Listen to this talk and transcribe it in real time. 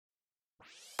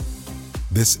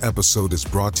This episode is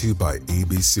brought to you by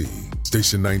ABC.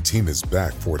 Station 19 is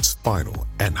back for its final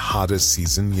and hottest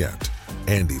season yet.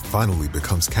 Andy finally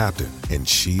becomes captain, and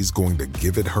she's going to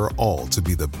give it her all to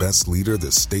be the best leader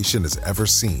the station has ever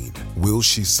seen. Will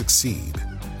she succeed?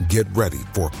 Get ready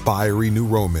for fiery new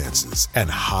romances and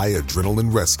high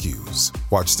adrenaline rescues.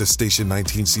 Watch the Station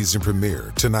 19 season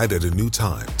premiere tonight at a new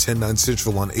time, 10/9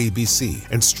 Central on ABC,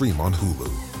 and stream on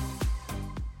Hulu.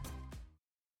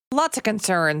 Lots of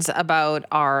concerns about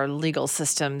our legal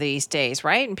system these days,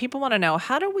 right? And people want to know,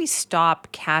 how do we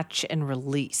stop catch and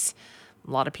release?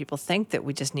 A lot of people think that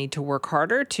we just need to work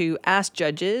harder to ask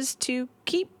judges to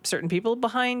keep certain people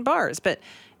behind bars. But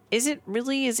is it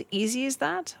really as easy as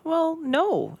that? Well,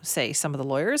 no, say some of the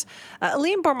lawyers.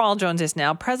 Aleem Barmal-Jones is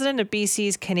now president of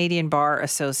BC's Canadian Bar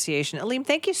Association. Aleem,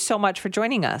 thank you so much for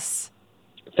joining us.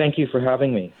 Thank you for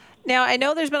having me. Now, I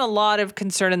know there's been a lot of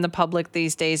concern in the public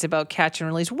these days about catch and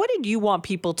release. What did you want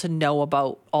people to know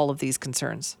about all of these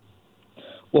concerns?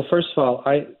 Well, first of all,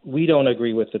 we don't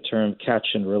agree with the term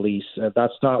catch and release.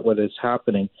 That's not what is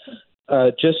happening.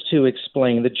 Just to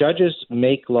explain, the judges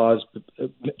make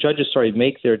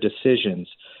their decisions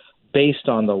based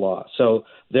on the law. So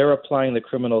they're applying the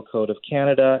Criminal Code of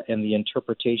Canada and the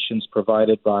interpretations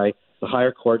provided by the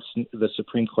higher courts, the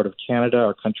Supreme Court of Canada,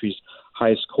 our country's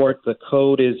highest court. The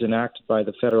code is enacted by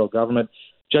the federal government.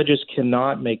 Judges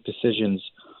cannot make decisions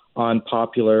on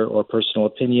popular or personal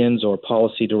opinions or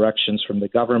policy directions from the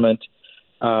government.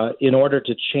 In order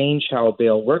to change how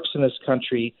bail works in this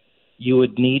country, you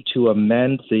would need to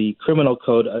amend the criminal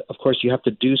code. Of course, you have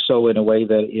to do so in a way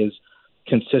that is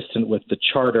consistent with the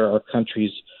Charter, our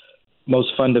country's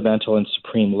most fundamental and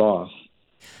supreme law.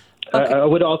 Okay. I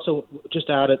would also just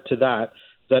add it to that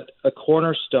a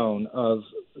cornerstone of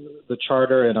the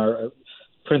Charter and our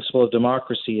principle of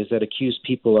democracy is that accused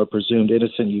people are presumed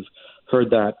innocent. You've heard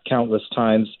that countless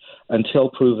times until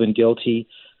proven guilty.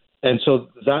 And so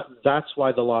that's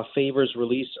why the law favors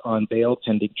release on bail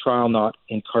pending trial, not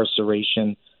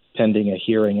incarceration pending a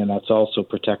hearing, and that's also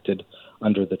protected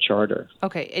under the Charter.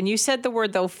 Okay, and you said the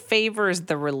word, though, favors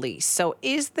the release. So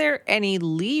is there any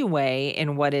leeway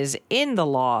in what is in the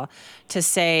law to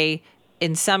say,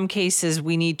 in some cases,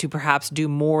 we need to perhaps do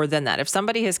more than that? If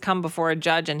somebody has come before a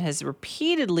judge and has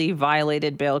repeatedly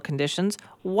violated bail conditions,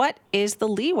 what is the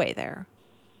leeway there?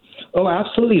 Oh,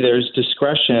 absolutely. There's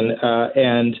discretion,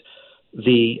 and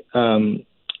the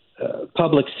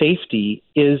public safety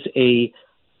is a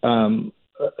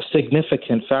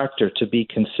significant factor to be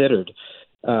considered.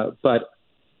 But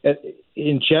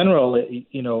in general,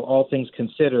 all things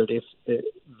considered, if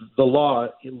the law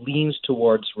leans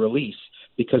towards release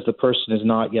because the person is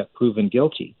not yet proven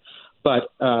guilty.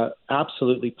 But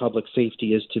absolutely public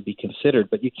safety is to be considered.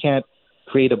 But you can't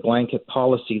create a blanket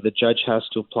policy. The judge has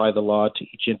to apply the law to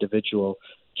each individual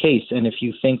case. And if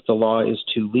you think the law is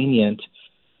too lenient,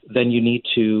 then you need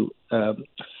to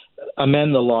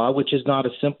amend the law, which is not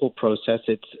a simple process.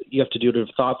 You have to do it in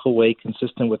a thoughtful way,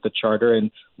 consistent with the Charter.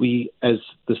 And we, as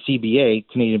the CBA,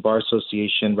 Canadian Bar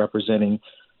Association, representing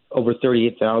over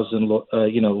 38,000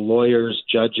 lawyers,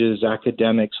 judges,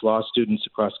 academics, law students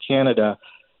across Canada,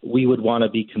 we would want to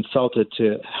be consulted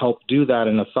to help do that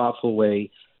in a thoughtful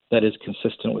way that is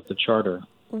consistent with the Charter.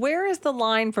 Where is the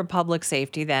line for public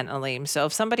safety then, Aleem? So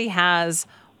if somebody has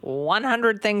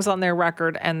 100 things on their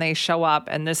record and they show up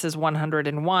and this is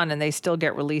 101 and they still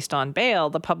get released on bail,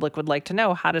 the public would like to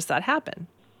know, how does that happen?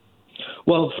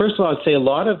 Well, first of all, I'd say a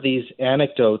lot of these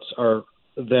anecdotes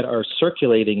that are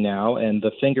circulating now, and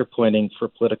the finger pointing for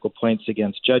political points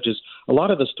against judges, a lot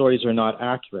of the stories are not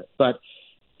accurate. But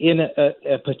in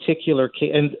a particular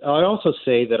case, and I also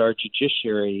say that our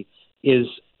judiciary is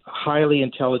highly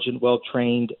intelligent,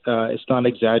 well-trained. It's not an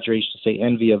exaggeration to say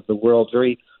envy of the world,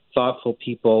 very thoughtful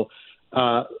people.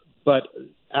 But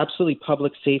absolutely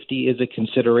public safety is a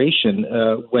consideration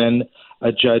when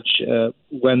a judge,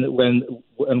 when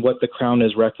what the Crown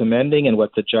is recommending and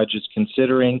what the judge is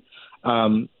considering.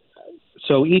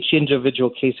 So each individual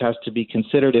case has to be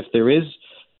considered. If there is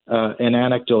an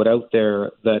anecdote out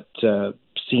there that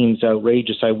seems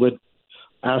outrageous, I would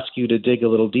ask you to dig a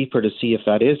little deeper to see if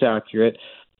that is accurate.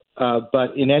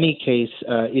 But in any case,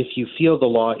 if you feel the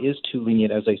law is too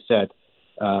lenient, as I said,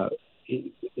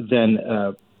 then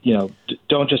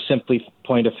don't just simply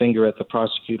point a finger at the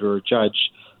prosecutor or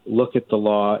judge. Look at the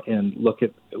law and look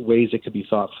at ways it could be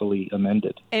thoughtfully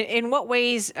amended. In what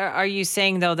ways are you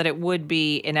saying, though, that it would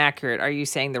be inaccurate? Are you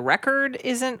saying the record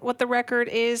isn't what the record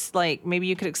is? Like, maybe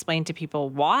you could explain to people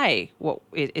why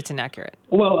it's inaccurate.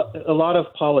 Well, a lot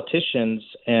of politicians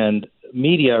and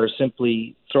media are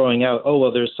simply throwing out,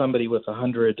 there's somebody with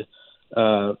 100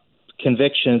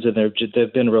 convictions, and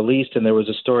they've been released. And there was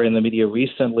a story in the media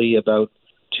recently about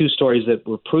 2 stories that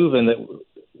were proven that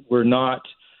were not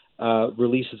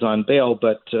releases on bail,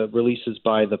 but releases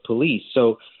by the police.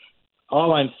 So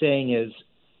all I'm saying is,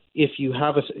 if you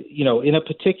have in a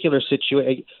particular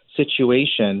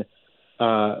situation,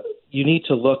 you need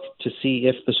to look to see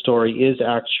if the story is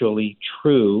actually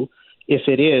true. If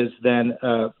it is, then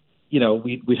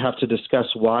we'd have to discuss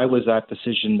why was that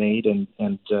decision made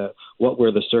and what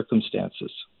were the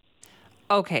circumstances.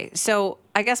 Okay, so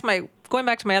I guess going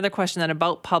back to my other question then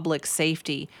about public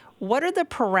safety, what are the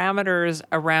parameters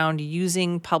around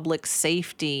using public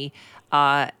safety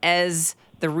as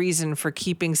the reason for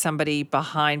keeping somebody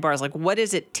behind bars? Like, what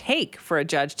does it take for a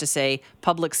judge to say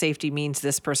public safety means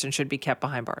this person should be kept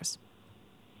behind bars?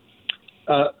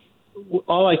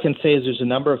 All I can say is there's a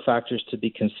number of factors to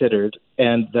be considered,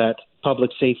 and that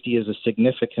public safety is a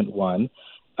significant one.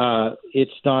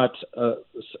 It's not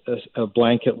a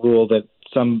blanket rule that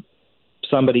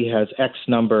somebody has X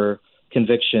number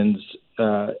convictions,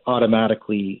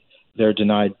 automatically they're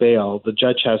denied bail. The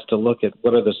judge has to look at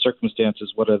what are the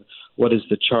circumstances, what is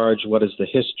the charge, what is the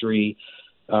history,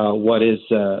 what is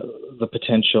the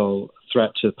potential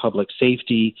threat to public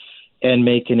safety, and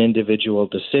make an individual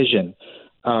decision.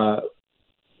 I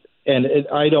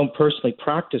don't personally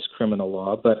practice criminal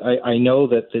law, but I know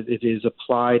that it is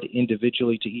applied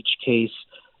individually to each case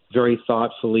very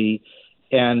thoughtfully.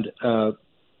 And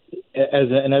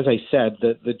as I said,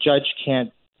 the judge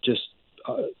can't just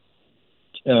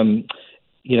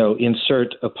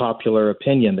insert a popular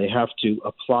opinion. They have to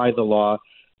apply the law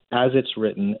as it's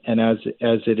written and as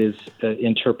it is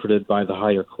interpreted by the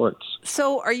higher courts.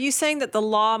 So are you saying that the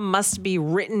law must be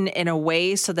written in a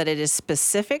way so that it is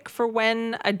specific for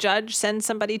when a judge sends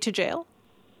somebody to jail?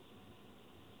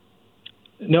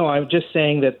 No, I'm just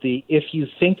saying that if you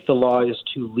think the law is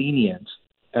too lenient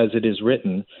as it is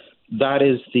written, that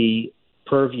is the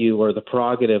purview or the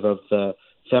prerogative of the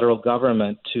federal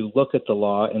government to look at the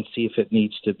law and see if it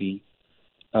needs to be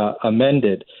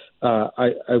amended.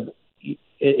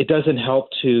 It doesn't help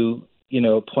to,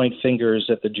 point fingers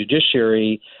at the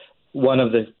judiciary, one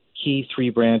of the key 3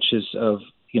 branches of,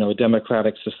 a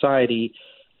democratic society.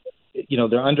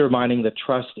 They're undermining the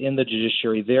trust in the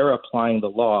judiciary. They're applying the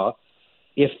law.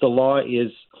 If the law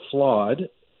is flawed,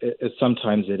 as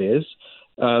sometimes it is,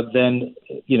 then,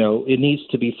 it needs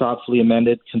to be thoughtfully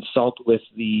amended, consult with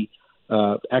the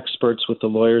experts, with the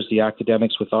lawyers, the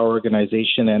academics, with our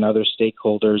organization and other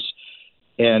stakeholders,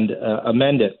 and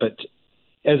amend it. But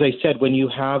as I said, when you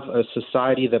have a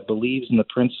society that believes in the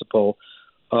principle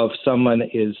of someone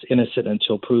is innocent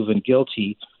until proven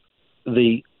guilty,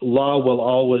 the law will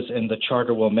always, and the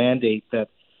charter will mandate that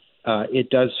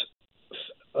it does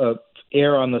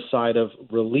err on the side of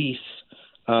release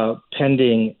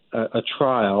pending a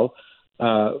trial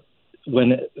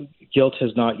when guilt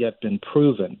has not yet been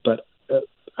proven. But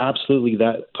absolutely,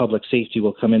 that public safety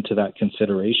will come into that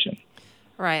consideration.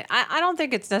 Right. I don't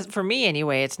think for me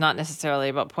anyway, it's not necessarily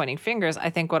about pointing fingers.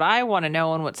 I think what I want to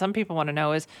know and what some people want to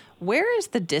know is, where is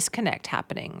the disconnect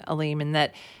happening, Aleem, in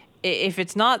that if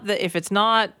it's not that,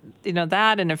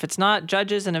 and if it's not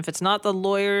judges, and if it's not the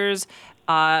lawyers,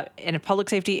 and if public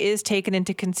safety is taken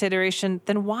into consideration,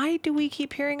 then why do we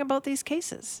keep hearing about these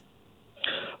cases?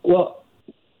 Well,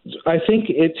 I think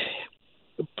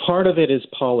part of it is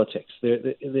politics.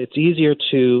 It's easier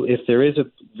to, if there is a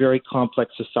very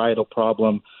complex societal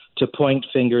problem, to point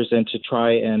fingers and to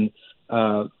try and,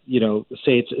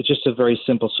 say it's just a very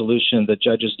simple solution. The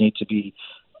judges need to be,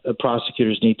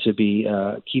 prosecutors need to be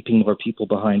keeping more people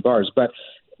behind bars. But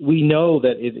we know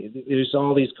that there's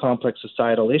all these complex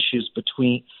societal issues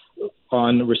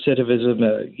on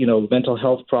recidivism, mental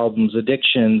health problems,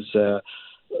 addictions,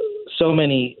 so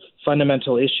many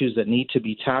fundamental issues that need to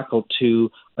be tackled to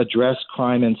address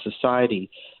crime in society.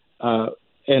 I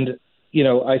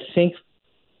think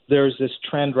there's this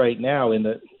trend right now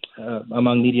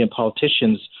among media and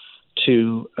politicians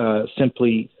to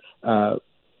simply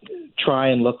try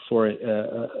and look for it,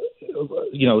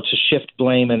 to shift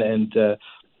blame and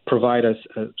provide a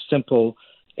simple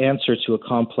answer to a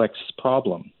complex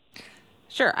problem.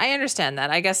 Sure, I understand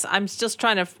that. I guess I'm just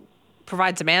trying to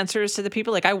provide some answers to the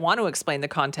people. Like, I want to explain the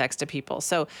context to people.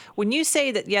 So when you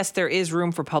say that, yes, there is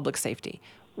room for public safety,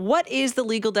 what is the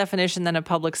legal definition then of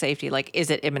public safety? Like, is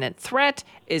it imminent threat?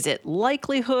 Is it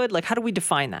likelihood? Like, how do we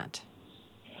define that?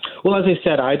 Well, as I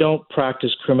said, I don't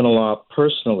practice criminal law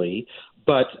personally,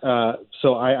 but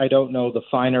so I don't know the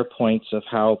finer points of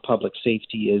how public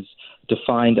safety is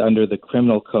defined under the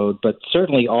criminal code, but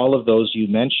certainly all of those you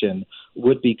mentioned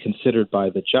would be considered by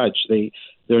the judge.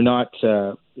 They're not.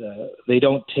 They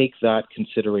don't take that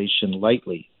consideration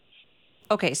lightly.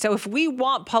 Okay, so if we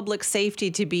want public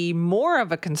safety to be more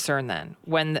of a concern then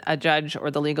when a judge or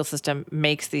the legal system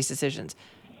makes these decisions,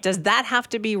 does that have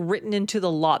to be written into the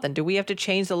law? Then do we have to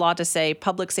change the law to say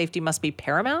public safety must be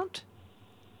paramount?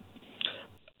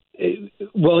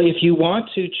 Well, if you want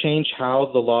to change how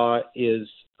the law is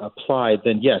applied,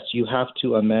 then yes, you have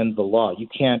to amend the law. You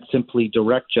can't simply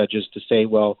direct judges to say,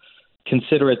 well,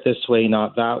 consider it this way,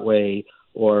 not that way,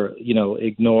 or,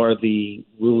 ignore the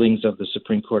rulings of the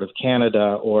Supreme Court of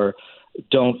Canada, or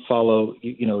don't follow,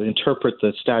 interpret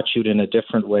the statute in a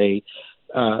different way.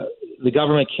 The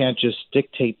government can't just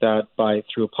dictate that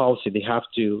through a policy. They have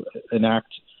to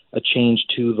enact a change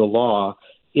to the law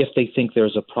if they think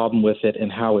there's a problem with it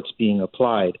and how it's being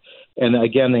applied. And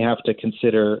again, they have to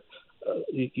consider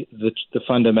the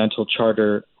fundamental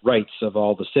charter rights of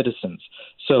all the citizens.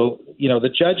 So, the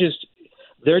judges,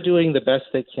 they're doing the best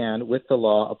they can with the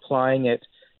law, applying it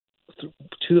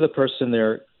to the person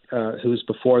there who's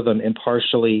before them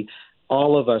impartially.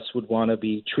 All of us would want to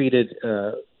be treated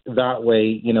that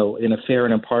way, in a fair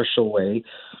and impartial way.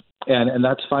 And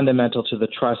that's fundamental to the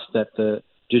trust that the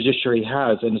judiciary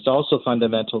has. And it's also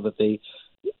fundamental that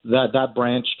that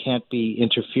branch can't be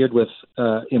interfered with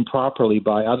improperly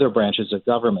by other branches of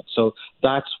government. So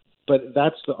that's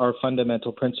our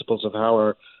fundamental principles of how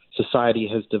our society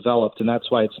has developed, and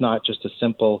that's why it's not just a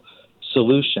simple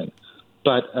solution.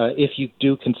 But if you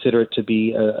do consider it to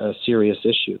be a serious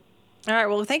issue. All right.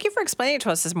 Well, thank you for explaining it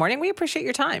to us this morning. We appreciate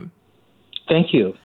your time. Thank you.